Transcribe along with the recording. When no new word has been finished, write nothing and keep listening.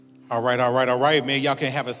All right, man. Y'all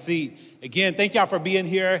can have a seat. Again, thank y'all for being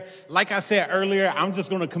here. Like I said earlier, I'm just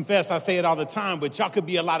going to confess, I say it all the time, but y'all could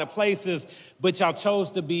be a lot of places, but y'all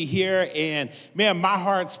chose to be here. And man, my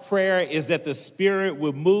heart's prayer is that the Spirit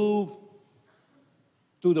would move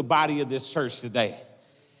through the body of this church today.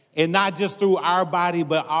 And not just through our body,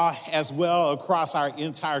 but as well across our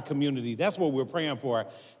entire community. That's what we're praying for,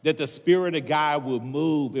 that the Spirit of God would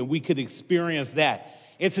move and we could experience that.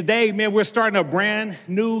 And today, man, we're starting a brand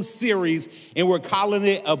new series, and we're calling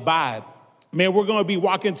it Abide. Man, we're going to be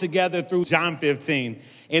walking together through John 15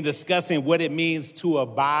 and discussing what it means to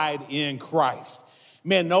abide in Christ.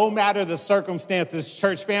 Man, no matter the circumstances,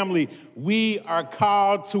 church family, we are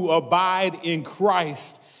called to abide in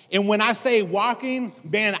Christ. And when I say walking,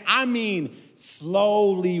 man, I mean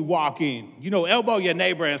slowly walking. You know, elbow your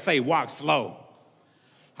neighbor and say, walk slow.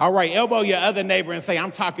 All right, elbow your other neighbor and say,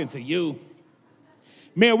 I'm talking to you.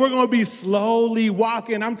 Man, we're going to be slowly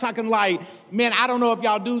walking. I'm talking like, man, I don't know if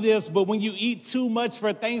y'all do this, but when you eat too much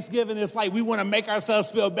for Thanksgiving, it's like we want to make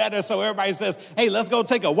ourselves feel better. So everybody says, hey, let's go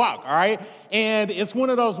take a walk, all right? And it's one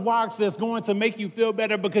of those walks that's going to make you feel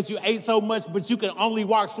better because you ate so much, but you can only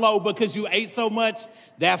walk slow because you ate so much.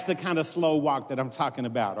 That's the kind of slow walk that I'm talking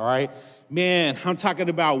about, all right? Man, I'm talking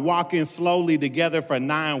about walking slowly together for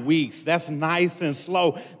 9 weeks. That's nice and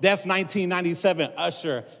slow. That's 1997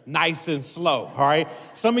 Usher, nice and slow, all right?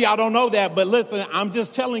 Some of y'all don't know that, but listen, I'm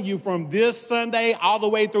just telling you from this Sunday all the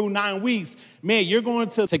way through 9 weeks, man, you're going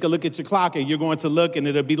to take a look at your clock and you're going to look and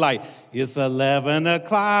it'll be like, it's 11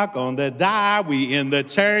 o'clock on the dot. We in the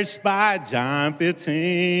church by John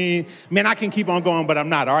 15. Man, I can keep on going, but I'm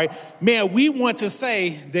not, all right? Man, we want to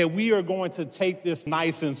say that we are going to take this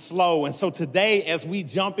nice and slow. And so today, as we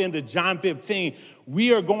jump into John 15,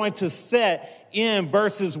 we are going to set in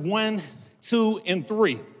verses 1, 2, and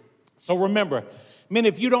 3. So remember, man,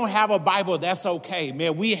 if you don't have a Bible, that's okay.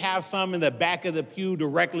 Man, we have some in the back of the pew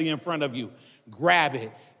directly in front of you. Grab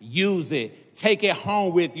it, use it, take it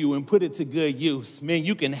home with you and put it to good use. Man,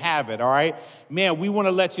 you can have it, all right? Man, we want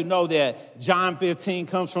to let you know that John 15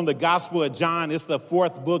 comes from the Gospel of John. It's the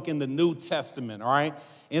fourth book in the New Testament, all right?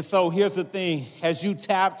 And so here's the thing. As you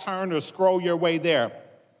tap, turn, or scroll your way there,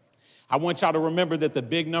 I want y'all to remember that the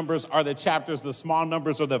big numbers are the chapters, the small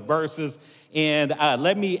numbers are the verses. And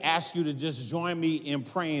let me ask you to just join me in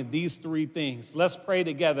praying these three things. Let's pray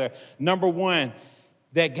together. Number one,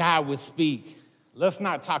 that God would speak. Let's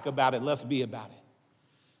not talk about it. Let's be about it.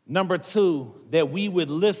 Number two, that we would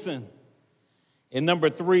listen. And number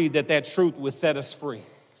three, that truth would set us free.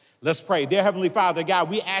 Let's pray. Dear Heavenly Father, God,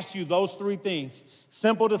 we ask you those three things.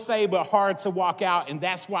 Simple to say, but hard to walk out. And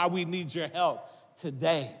that's why we need your help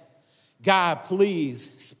today. God,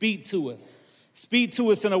 please speak to us. Speak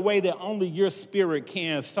to us in a way that only your Spirit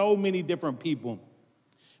can. So many different people.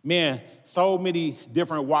 Man, so many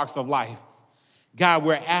different walks of life. God,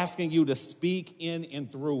 we're asking you to speak in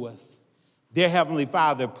and through us. Dear Heavenly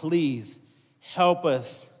Father, please help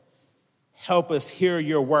us hear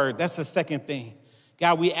your word. That's the second thing.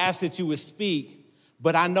 God, we ask that you would speak,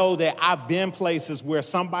 but I know that I've been places where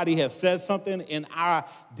somebody has said something and I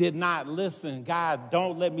did not listen. God,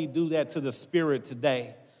 don't let me do that to the Spirit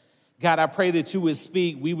today. God, I pray that you would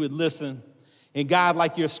speak, we would listen. And God,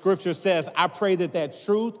 like your scripture says, I pray that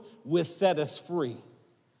truth would set us free.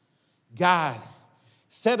 God,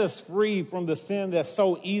 set us free from the sin that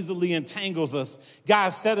so easily entangles us. God,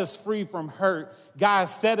 set us free from hurt. God,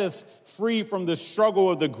 set us free from the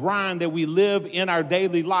struggle of the grind that we live in our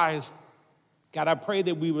daily lives. God, I pray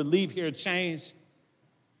that we would leave here changed.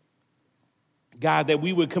 God, that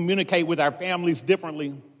we would communicate with our families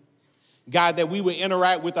differently. God, that we would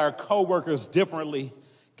interact with our coworkers differently.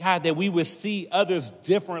 God, that we would see others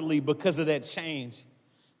differently because of that change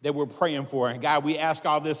that we're praying for. And God, we ask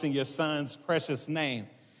all this in your son's precious name.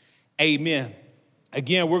 Amen.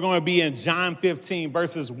 Again, we're going to be in John 15,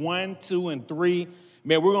 verses 1, 2, and 3.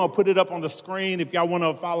 Man, we're going to put it up on the screen. If y'all want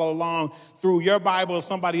to follow along through your Bible,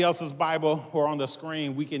 somebody else's Bible, or on the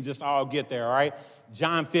screen, we can just all get there, all right?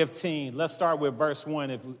 John 15. Let's start with verse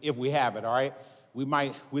 1 if we have it, all right? We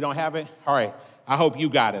don't have it? All right. I hope you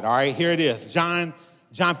got it, all right? Here it is. John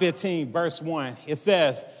 15, verse 1. It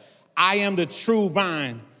says, I am the true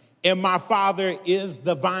vine, and my Father is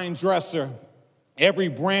the vine dresser. Every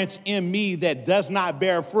branch in me that does not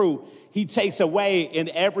bear fruit, he takes away. And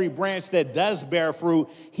every branch that does bear fruit,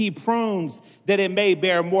 he prunes that it may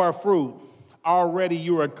bear more fruit. Already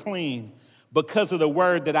you are clean because of the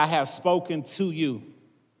word that I have spoken to you.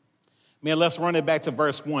 Man, let's run it back to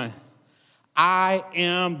verse 1. I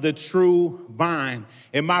am the true vine,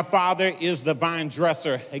 and my Father is the vine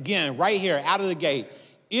dresser. Again, right here, out of the gate.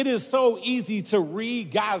 It is so easy to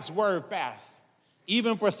read God's word fast.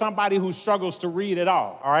 even for somebody who struggles to read at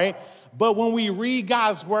all right? But when we read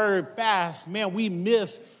God's word fast, man, we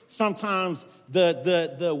miss sometimes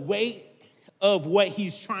the weight of what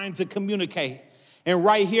he's trying to communicate. And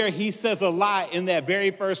right here, he says a lot in that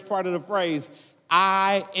very first part of the phrase,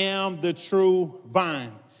 I am the true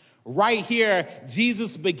vine. Right here,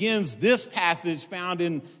 Jesus begins this passage found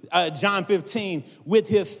in John 15 with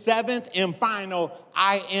his seventh and final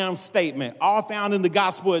I am statement, all found in the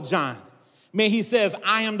Gospel of John. Man, he says,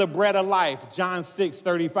 I am the bread of life, John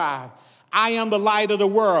 6:35. I am the light of the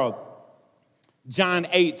world, John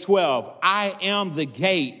 8:12. I am the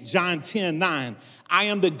gate, John 10:9. I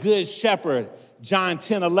am the good shepherd, John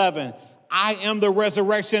 10:11. I am the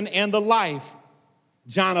resurrection and the life,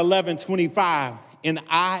 John 11:25. And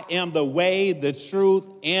I am the way, the truth,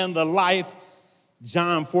 and the life,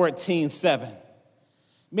 John 14:7.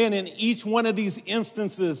 Man, in each one of these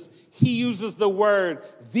instances, he uses the word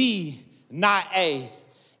the, not a.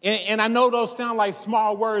 And I know those sound like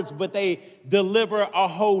small words, but they deliver a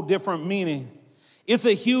whole different meaning. It's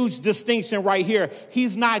a huge distinction right here.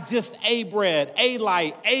 He's not just a bread, a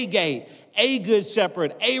light, a gate, a good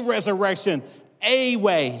shepherd, a resurrection, a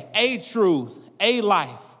way, a truth, a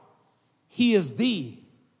life. He is the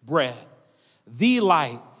bread, the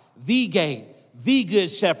light, the gate, the good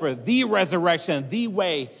shepherd, the resurrection, the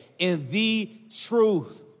way, and the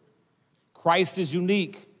truth. Christ is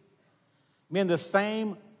unique. Man, the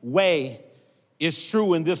same way is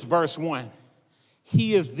true in this verse 1.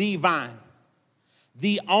 He is the vine,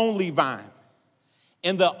 the only vine,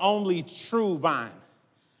 and the only true vine.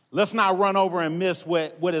 Let's not run over and miss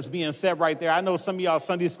what is being said right there. I know some of y'all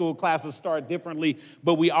Sunday school classes start differently,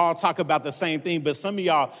 but we all talk about the same thing. But some of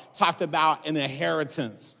y'all talked about an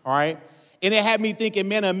inheritance, all right? And it had me thinking,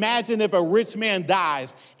 man, imagine if a rich man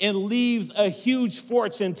dies and leaves a huge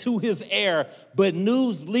fortune to his heir, but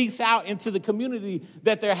news leaks out into the community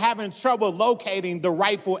that they're having trouble locating the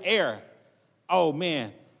rightful heir. Oh,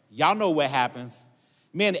 man, y'all know what happens.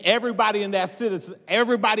 Man, everybody in that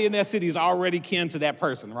city is already kin to that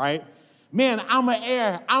person, right? Man, I'm an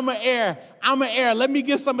heir. Let me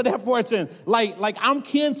get some of that fortune. Like I'm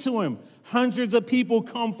kin to him. Hundreds of people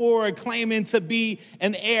come forward claiming to be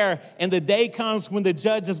an heir, and the day comes when the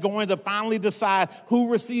judge is going to finally decide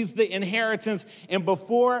who receives the inheritance. And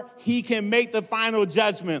before he can make the final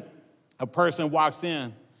judgment, a person walks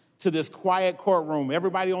in to this quiet courtroom,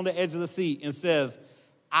 everybody on the edge of the seat, and says,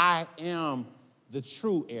 I am the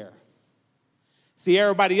true heir. See,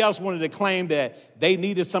 everybody else wanted to claim that they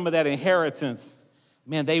needed some of that inheritance.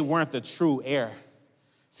 Man, they weren't the true heir.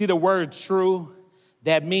 See, the word true,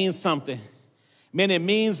 that means something. Man, it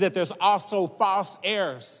means that there's also false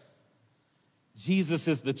heirs. Jesus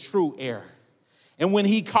is the true heir. And when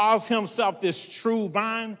he calls himself this true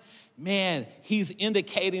vine, man, he's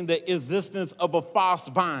indicating the existence of a false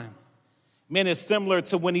vine. Man, it's similar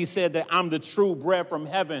to when he said that I'm the true bread from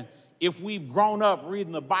heaven. If we've grown up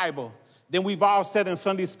reading the Bible, then we've all said in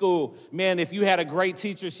Sunday school, man, if you had a great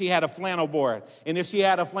teacher, she had a flannel board. And if she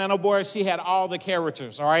had a flannel board, she had all the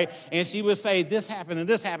characters, all right? And she would say, this happened and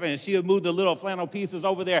this happened. And she would move the little flannel pieces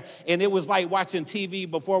over there. And it was like watching TV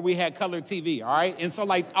before we had color TV, all right? And so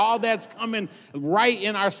like all that's coming right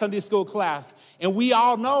in our Sunday school class. And we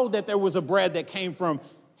all know that there was a bread that came from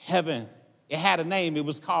heaven. It had a name. It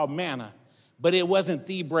was called manna. But it wasn't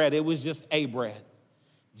the bread. It was just a bread.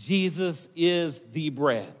 Jesus is the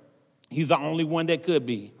bread. He's the only one that could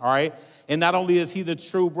be, all right? And not only is he the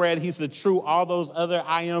true bread, he's the true, all those other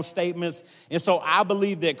I am statements. And so I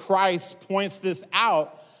believe that Christ points this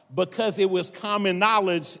out because it was common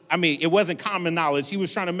knowledge. I mean, it wasn't common knowledge. He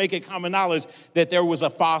was trying to make it common knowledge that there was a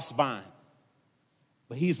false vine.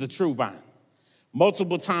 But he's the true vine.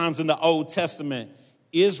 Multiple times in the Old Testament,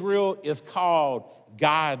 Israel is called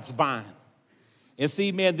God's vine. And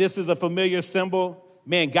see, man, this is a familiar symbol.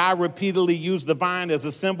 Man, God repeatedly used the vine as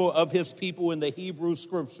a symbol of his people in the Hebrew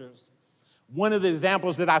scriptures. One of the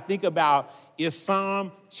examples that I think about is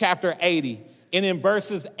Psalm chapter 80. And in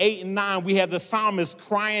verses 8 and 9, we have the psalmist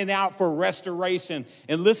crying out for restoration.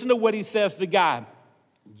 And listen to what he says to God.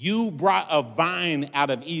 You brought a vine out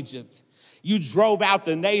of Egypt. You drove out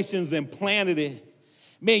the nations and planted it.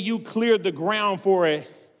 Man, you cleared the ground for it.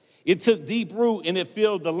 It took deep root and it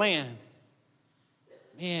filled the land.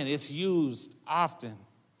 Man, it's used often.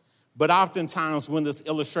 But oftentimes when this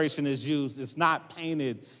illustration is used, it's not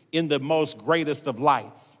painted in the most greatest of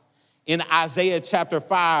lights. In Isaiah chapter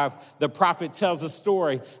 5, the prophet tells a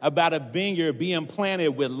story about a vineyard being planted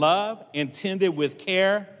with love and tended with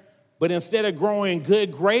care. But instead of growing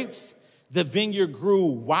good grapes, the vineyard grew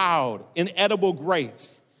wild, inedible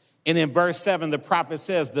grapes. And in verse 7, the prophet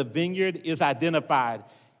says the vineyard is identified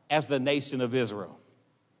as the nation of Israel.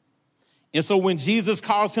 And so when Jesus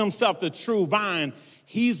calls himself the true vine,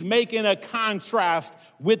 he's making a contrast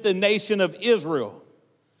with the nation of Israel.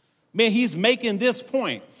 Man, he's making this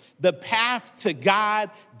point. The path to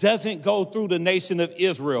God doesn't go through the nation of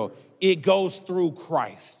Israel. It goes through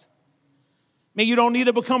Christ. Man, you don't need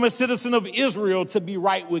to become a citizen of Israel to be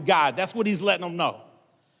right with God. That's what he's letting them know.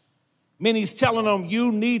 Man, he's telling them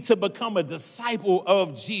you need to become a disciple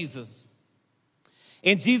of Jesus.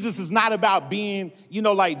 And Jesus is not about being,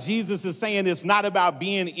 like Jesus is saying, it's not about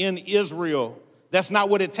being in Israel. That's not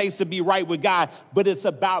what it takes to be right with God, but it's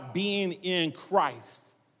about being in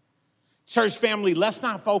Christ. Church family, let's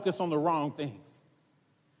not focus on the wrong things.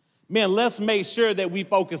 Man, let's make sure that we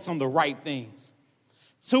focus on the right things.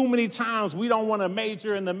 Too many times we don't want to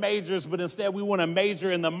major in the majors, but instead we want to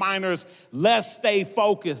major in the minors. Let's stay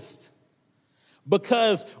focused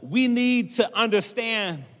because we need to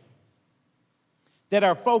understand that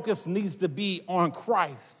our focus needs to be on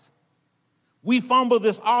Christ. We fumble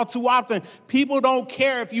this all too often. People don't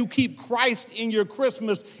care if you keep Christ in your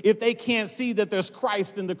Christmas if they can't see that there's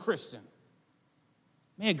Christ in the Christian.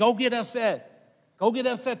 Man, go get upset. Go get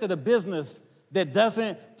upset that a business that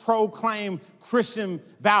doesn't proclaim Christian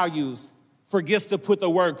values forgets to put the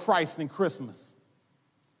word Christ in Christmas.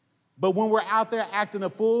 But when we're out there acting a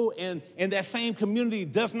fool and that same community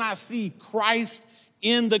does not see Christ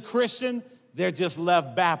in the Christian, they're just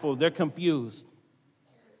left baffled. They're confused.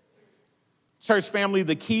 Church family,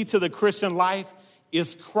 the key to the Christian life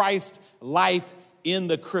is Christ's life in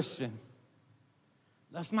the Christian.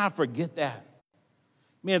 Let's not forget that.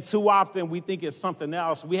 Man, too often we think it's something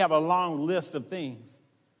else. We have a long list of things.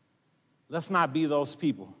 Let's not be those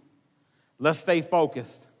people. Let's stay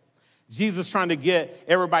focused. Jesus trying to get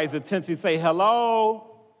everybody's attention. Say, hello,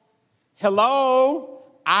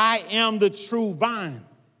 I am the true vine.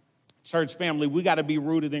 Church family, we got to be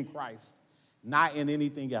rooted in Christ, not in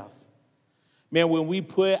anything else. Man, when we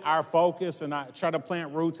put our focus and try to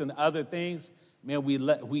plant roots in other things, man,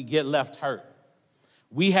 we get left hurt.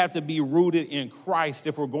 We have to be rooted in Christ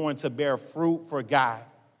if we're going to bear fruit for God.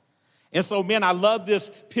 And so, man, I love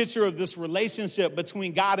this picture of this relationship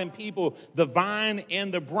between God and people, the vine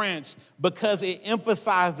and the branch, because it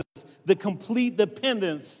emphasizes the complete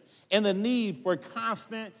dependence and the need for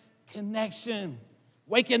constant connection.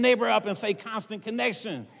 Wake your neighbor up and say constant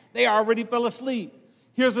connection. They already fell asleep.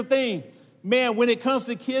 Here's the thing. Man, when it comes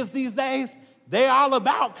to kids these days, they're all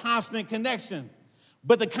about constant connection.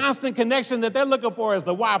 But the constant connection that they're looking for is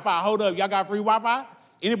the Wi-Fi. Hold up, y'all got free Wi-Fi?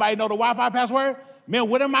 Anybody know the Wi-Fi password? Man,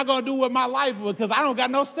 what am I going to do with my life because I don't got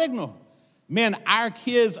no signal? Man, our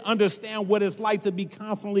kids understand what it's like to be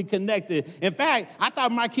constantly connected. In fact, I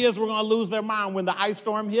thought my kids were going to lose their mind when the ice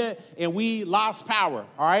storm hit and we lost power,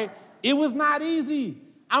 all right? It was not easy.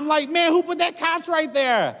 I'm like, man, who put that couch right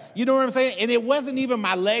there? You know what I'm saying? And it wasn't even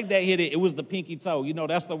my leg that hit it. It was the pinky toe. You know,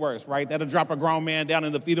 that's the worst, right? That'll drop a grown man down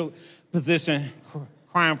in the fetal position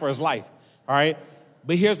crying for his life, all right?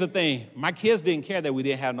 But here's the thing. My kids didn't care that we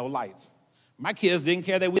didn't have no lights. My kids didn't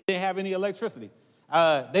care that we didn't have any electricity.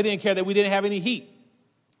 They didn't care that we didn't have any heat.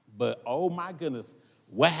 But, oh, my goodness,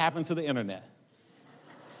 what happened to the internet?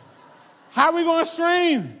 How are we going to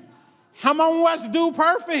stream? How am I going to watch Dude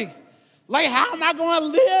Perfect? Like, how am I going to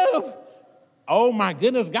live? Oh, my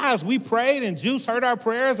goodness, guys, we prayed and Juice heard our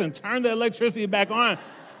prayers and turned the electricity back on.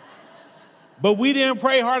 But we didn't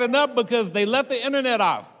pray hard enough because they left the internet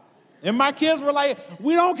off. And my kids were like,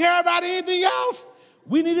 we don't care about anything else.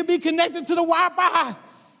 We need to be connected to the Wi-Fi.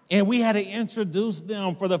 And we had to introduce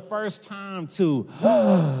them for the first time to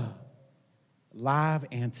live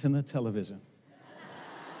antenna television.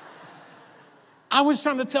 I was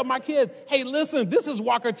trying to tell my kid, hey, listen, this is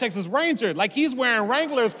Walker, Texas Ranger. Like, he's wearing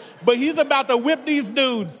Wranglers, but he's about to whip these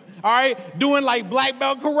dudes, all right, doing like black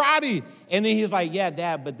belt karate. And then he's like, yeah,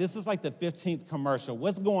 Dad, but this is like the 15th commercial.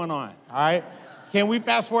 What's going on, all right? Can we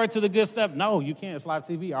fast forward to the good stuff? No, you can't. It's live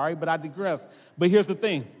TV, all right? But I digress. But here's the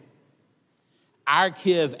thing. Our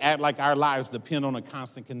kids act like our lives depend on a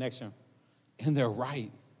constant connection. And they're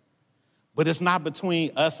right. But it's not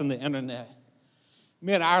between us and the internet.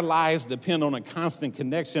 Man, our lives depend on a constant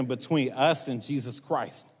connection between us and Jesus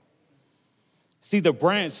Christ. See, the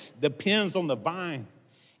branch depends on the vine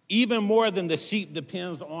even more than the sheep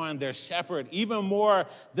depends on their shepherd, even more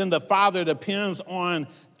than the father depends on,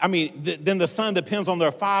 than the son depends on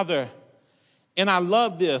their father. And I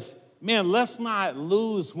love this. Man, let's not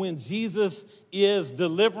lose when Jesus is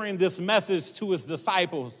delivering this message to his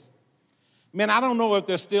disciples. Man, I don't know if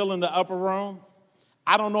they're still in the upper room.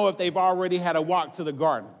 I don't know if they've already had a walk to the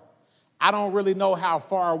garden. I don't really know how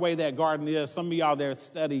far away that garden is. Some of y'all there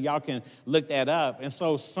study, y'all can look that up. And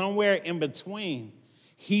so somewhere in between,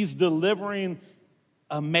 he's delivering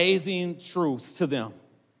amazing truths to them.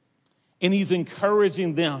 And he's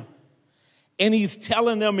encouraging them. And he's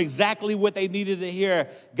telling them exactly what they needed to hear.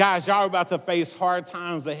 Guys, y'all are about to face hard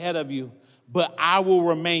times ahead of you, but I will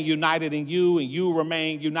remain united in you, and you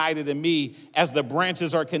remain united in me as the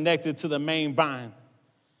branches are connected to the main vine.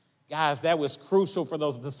 Guys, that was crucial for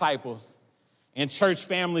those disciples. And church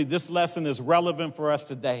family, this lesson is relevant for us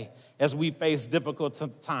today as we face difficult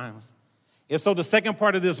times. And so the second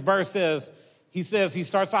part of this verse he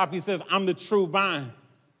starts off, he says, I'm the true vine.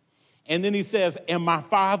 And then he says, and my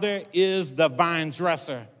Father is the vine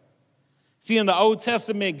dresser. See, in the Old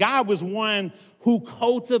Testament, God was one who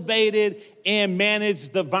cultivated and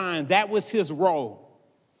managed the vine. That was his role.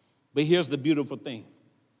 But here's the beautiful thing.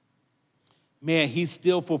 Man, he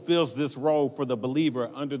still fulfills this role for the believer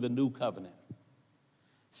under the new covenant.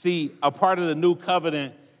 See, a part of the new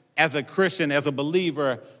covenant as a Christian, as a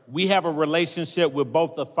believer, we have a relationship with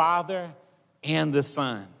both the Father and the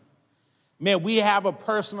Son. Man, we have a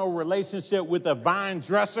personal relationship with the vine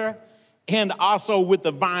dresser and also with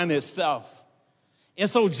the vine itself. And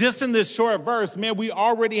so just in this short verse, man, we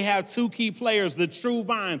already have two key players, the true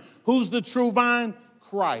vine. Who's the true vine?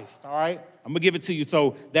 Christ, all right? I'm going to give it to you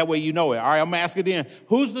so that way you know it, all right? I'm going to ask it again.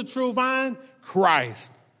 Who's the true vine?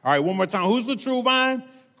 Christ. All right, one more time. Who's the true vine?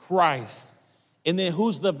 Christ. And then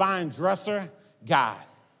who's the vine dresser? God,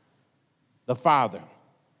 the Father.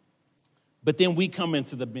 But then we come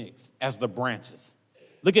into the mix as the branches.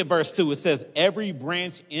 Look at verse 2. It says, every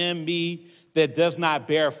branch in me that does not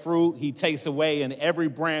bear fruit, he takes away. And every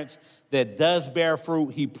branch that does bear fruit,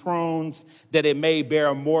 he prunes that it may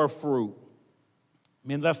bear more fruit.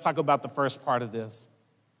 Man, let's talk about the first part of this.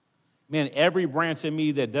 Man, every branch in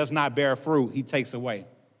me that does not bear fruit, he takes away.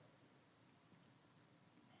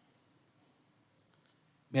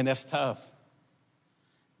 Man, that's tough.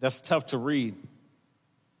 That's tough to read.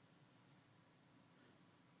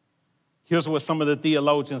 Here's what some of the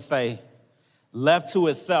theologians say. Left to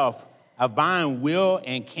itself, a vine will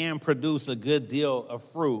and can produce a good deal of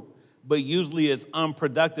fruit, but usually it's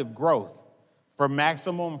unproductive growth. For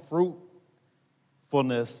maximum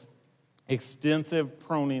fruitfulness, extensive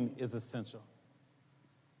pruning is essential.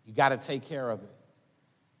 You got to take care of it.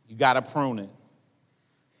 You got to prune it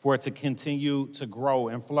for it to continue to grow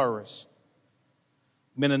and flourish.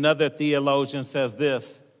 Then another theologian says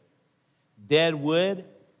this, dead wood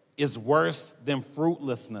is worse than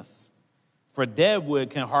fruitlessness, for dead wood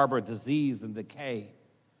can harbor disease and decay.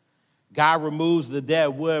 God removes the dead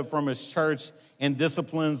wood from his church and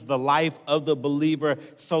disciplines the life of the believer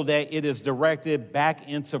so that it is directed back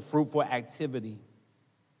into fruitful activity.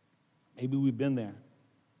 Maybe we've been there.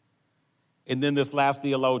 And then this last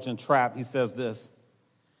theologian, Trapp, he says this,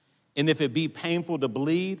 and if it be painful to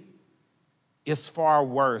bleed, it's far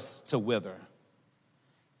worse to wither.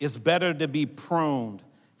 It's better to be pruned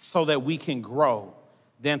so that we can grow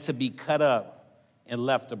than to be cut up and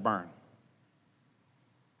left to burn.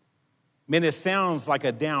 Man, it sounds like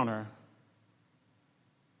a downer,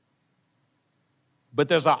 but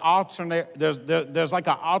there's an alternate. There's like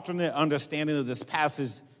an alternate understanding of this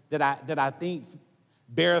passage that I think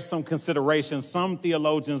bears some consideration. Some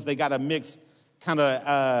theologians, they got a mixed kind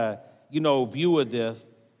of view of this,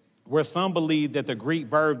 where some believe that the Greek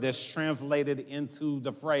verb that's translated into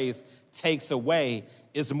the phrase takes away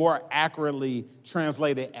is more accurately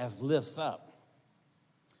translated as lifts up.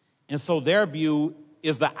 And so their view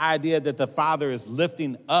is the idea that the Father is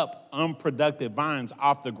lifting up unproductive vines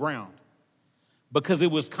off the ground, because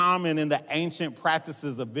it was common in the ancient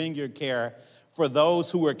practices of vineyard care for those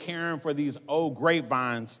who were caring for these old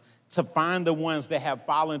grapevines to find the ones that have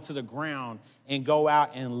fallen to the ground and go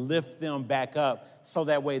out and lift them back up so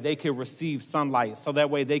that way they could receive sunlight, so that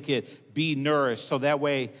way they could be nourished, so that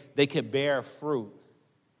way they could bear fruit.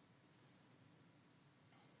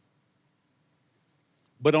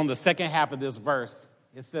 But on the second half of this verse,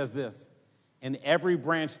 it says this, and every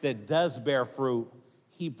branch that does bear fruit,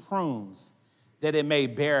 he prunes that it may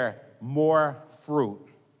bear more fruit.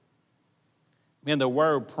 Man, the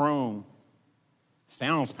word prune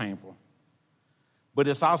sounds painful, but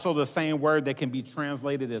it's also the same word that can be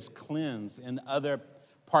translated as cleanse in other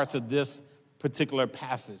parts of this particular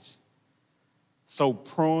passage. So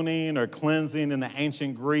pruning or cleansing in the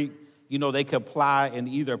ancient Greek, they could apply in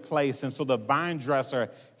either place. And so the vine dresser,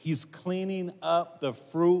 he's cleaning up the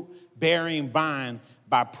fruit-bearing vine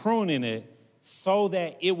by pruning it so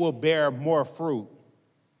that it will bear more fruit.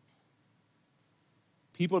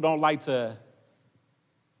 People don't like to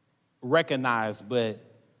recognize, but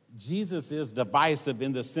Jesus is divisive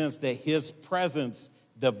in the sense that his presence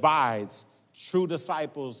divides true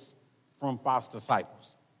disciples from false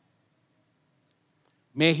disciples.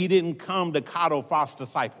 Man, he didn't come to coddle false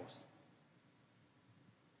disciples.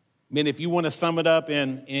 Man, if you want to sum it up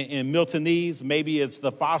in Miltonese, maybe it's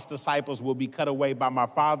the false disciples will be cut away by my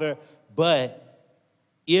Father. But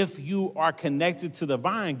if you are connected to the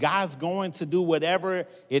vine, God's going to do whatever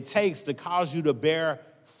it takes to cause you to bear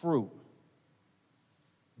fruit.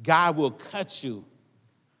 God will cut you.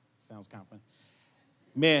 Sounds confident.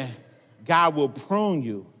 Man, God will prune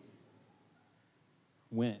you.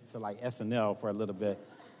 Went to like SNL for a little bit.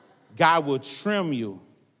 God will trim you.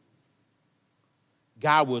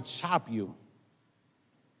 God will chop you.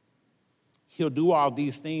 He'll do all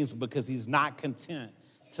these things because he's not content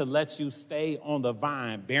to let you stay on the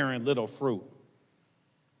vine bearing little fruit.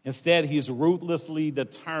 Instead, he's ruthlessly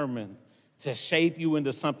determined to shape you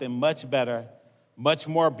into something much better, much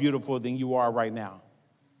more beautiful than you are right now.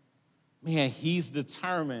 Man, he's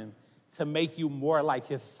determined to make you more like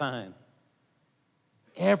his son.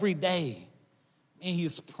 Every day, and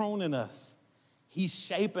he's pruning us. He's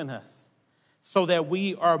shaping us so that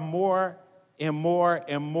we are more and more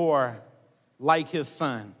and more like his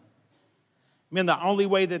son. Man, the only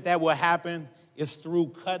way that will happen is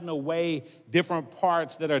through cutting away different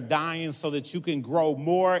parts that are dying so that you can grow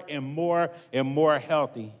more and more and more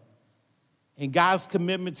healthy. And God's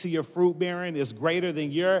commitment to your fruit bearing is greater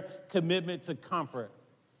than your commitment to comfort.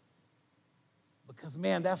 Because,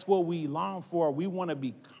 man, that's what we long for. We want to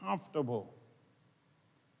be comfortable.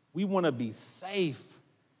 We want to be safe.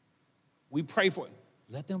 We pray for it.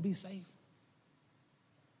 Let them be safe.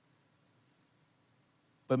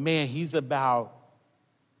 But, man, he's about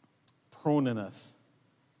pruning us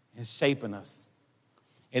and shaping us.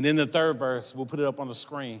 And in the third verse, we'll put it up on the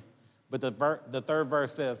screen, but the third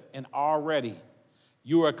verse says, and already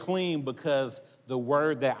you are clean because the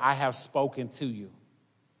word that I have spoken to you.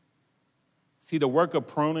 See, the work of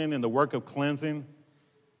pruning and the work of cleansing,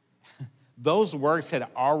 those works had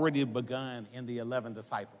already begun in the 11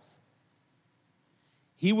 disciples.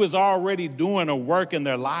 He was already doing a work in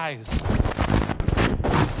their lives.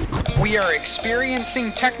 We are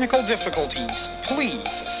experiencing technical difficulties.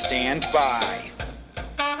 Please stand by.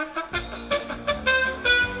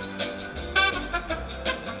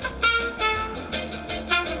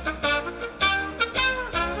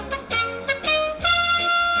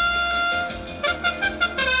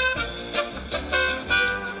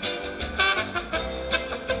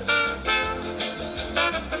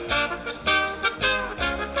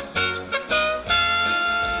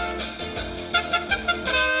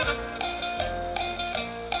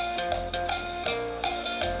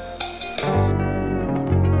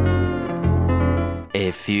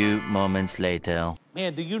 A few moments later.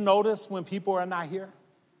 Man, do you notice when people are not here?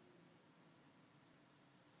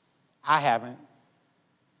 I haven't.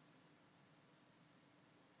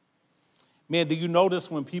 Man, do you notice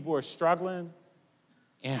when people are struggling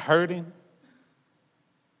and hurting?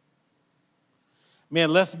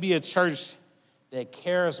 Man, let's be a church that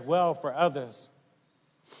cares well for others.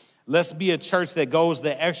 Let's be a church that goes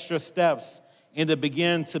the extra steps and to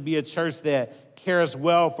begin to be a church that cares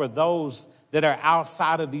well for those that are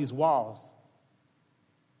outside of these walls.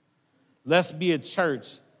 Let's be a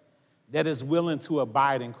church that is willing to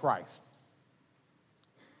abide in Christ.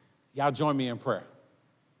 Y'all join me in prayer.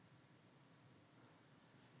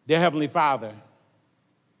 Dear Heavenly Father,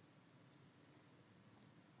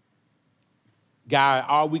 God,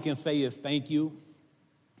 all we can say is thank you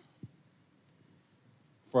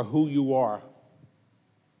for who you are.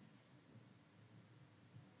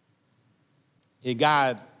 And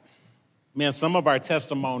God, man, some of our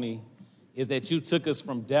testimony is that you took us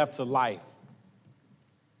from death to life.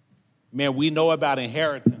 Man, we know about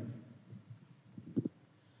inheritance.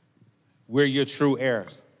 We're your true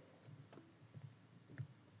heirs.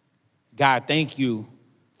 God, thank you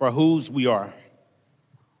for whose we are.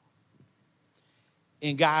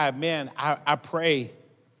 And God, man, I pray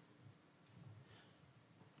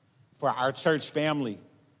for our church family.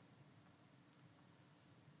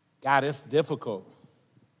 God, it's difficult.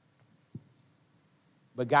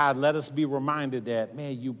 But God, let us be reminded that,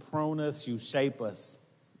 man, you prune us, you shape us.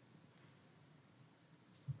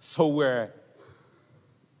 So we're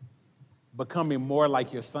becoming more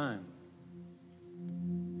like your son.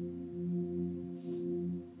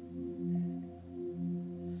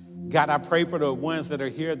 God, I pray for the ones that are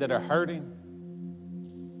here that are hurting.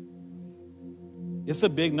 It's a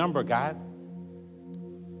big number, God.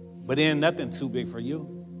 But ain't nothing too big for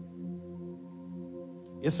you.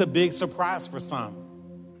 It's a big surprise for some.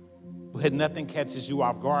 But nothing catches you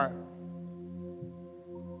off guard.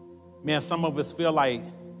 Man, some of us feel like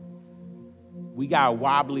we got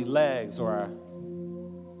wobbly legs, or,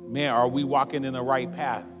 man, are we walking in the right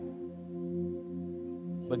path?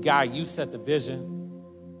 But God, you set the vision.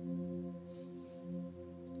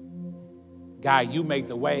 God, you make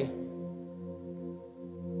the way.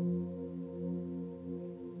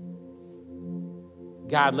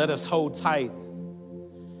 God, let us hold tight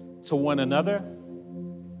to one another,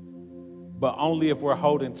 but only if we're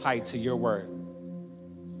holding tight to your word.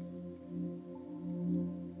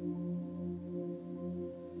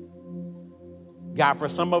 God, for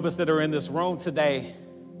some of us that are in this room today,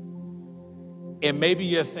 and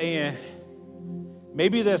maybe they're saying,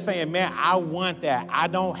 man, I want that. I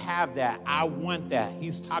don't have that. I want that.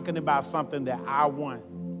 He's talking about something that I want.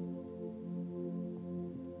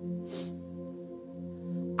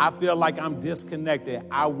 I feel like I'm disconnected.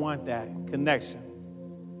 I want that connection.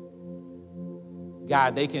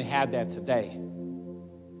 God, they can have that today.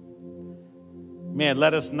 Man,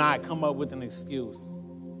 let us not come up with an excuse.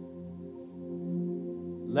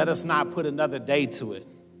 Let us not put another day to it.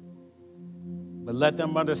 But let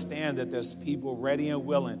them understand that there's people ready and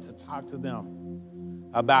willing to talk to them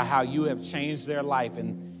about how you have changed their life,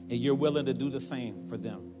 and you're willing to do the same for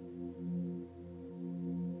them.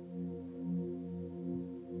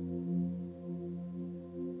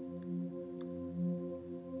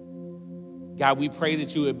 God, we pray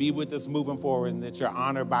that you would be with us moving forward and that you're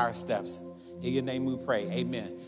honored by our steps. In your name we pray, amen.